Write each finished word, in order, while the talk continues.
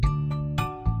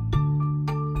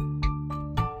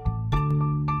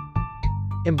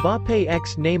Mbappé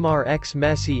x Neymar x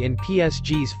Messi in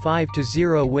PSG's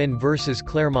 5-0 win versus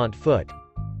Clermont Foot.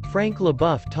 Frank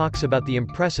Leboeuf talks about the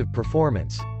impressive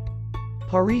performance.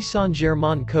 Paris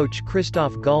Saint-Germain coach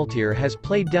Christophe Galtier has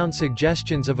played down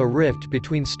suggestions of a rift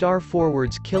between star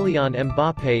forwards Kylian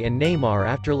Mbappé and Neymar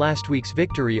after last week's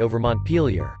victory over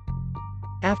Montpellier.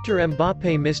 After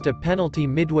Mbappé missed a penalty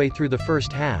midway through the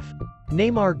first half,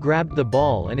 Neymar grabbed the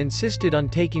ball and insisted on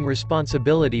taking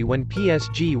responsibility when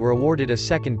PSG were awarded a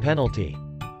second penalty.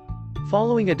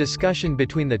 Following a discussion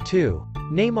between the two,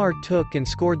 Neymar took and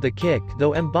scored the kick,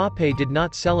 though Mbappé did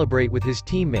not celebrate with his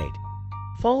teammate.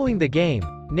 Following the game,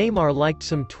 Neymar liked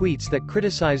some tweets that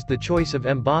criticized the choice of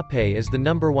Mbappé as the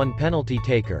 #1 penalty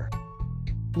taker.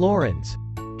 Lawrence.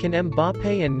 Can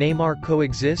Mbappé and Neymar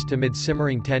coexist amid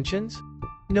simmering tensions?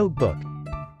 Notebook.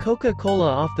 Coca-Cola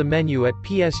off the menu at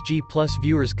PSG Plus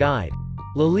Viewer's Guide.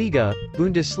 La Liga,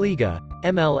 Bundesliga,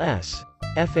 MLS,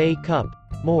 FA Cup,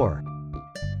 more.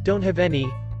 Don't have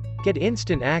any? Get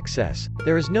instant access,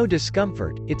 there is no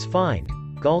discomfort, it's fine,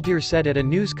 Galtier said at a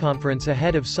news conference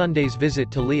ahead of Sunday's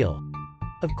visit to Lille.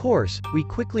 Of course, we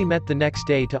quickly met the next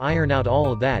day to iron out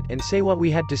all of that and say what we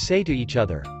had to say to each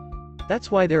other. That's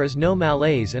why there is no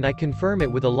malaise, and I confirm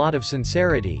it with a lot of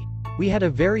sincerity. We had a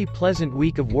very pleasant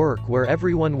week of work where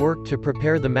everyone worked to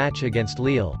prepare the match against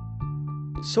Lille.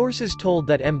 Sources told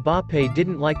that Mbappé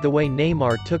didn't like the way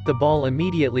Neymar took the ball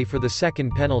immediately for the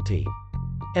second penalty.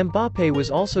 Mbappé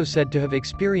was also said to have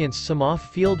experienced some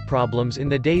off-field problems in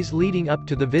the days leading up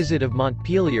to the visit of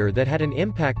Montpellier that had an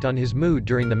impact on his mood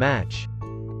during the match.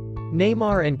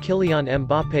 Neymar and Kylian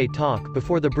Mbappé talk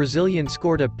before the Brazilian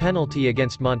scored a penalty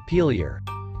against Montpellier.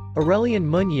 Aurélien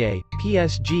Meunier,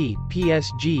 PSG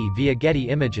via Getty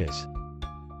Images.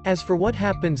 As for what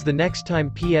happens the next time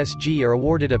PSG are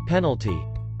awarded a penalty,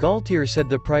 Galtier said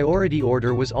the priority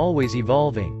order was always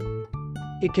evolving.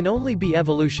 It can only be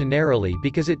evolutionarily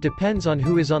because it depends on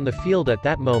who is on the field at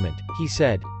that moment, he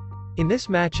said. In this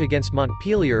match against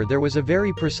Montpellier there was a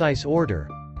very precise order.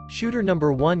 Shooter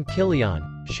number 1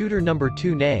 Kylian, shooter number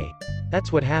 2 Ney.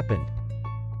 That's what happened.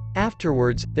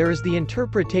 Afterwards, there is the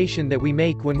interpretation that we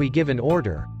make when we give an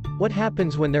order. What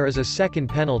happens when there is a second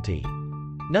penalty?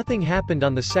 Nothing happened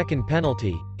on the second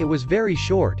penalty, it was very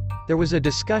short. There was a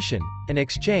discussion, an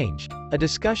exchange, a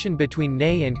discussion between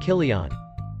Ney and Kylian.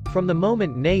 From the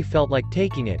moment Ney felt like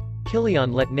taking it,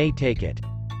 Kylian let Ney take it.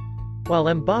 While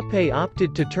Mbappé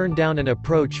opted to turn down an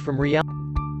approach from Real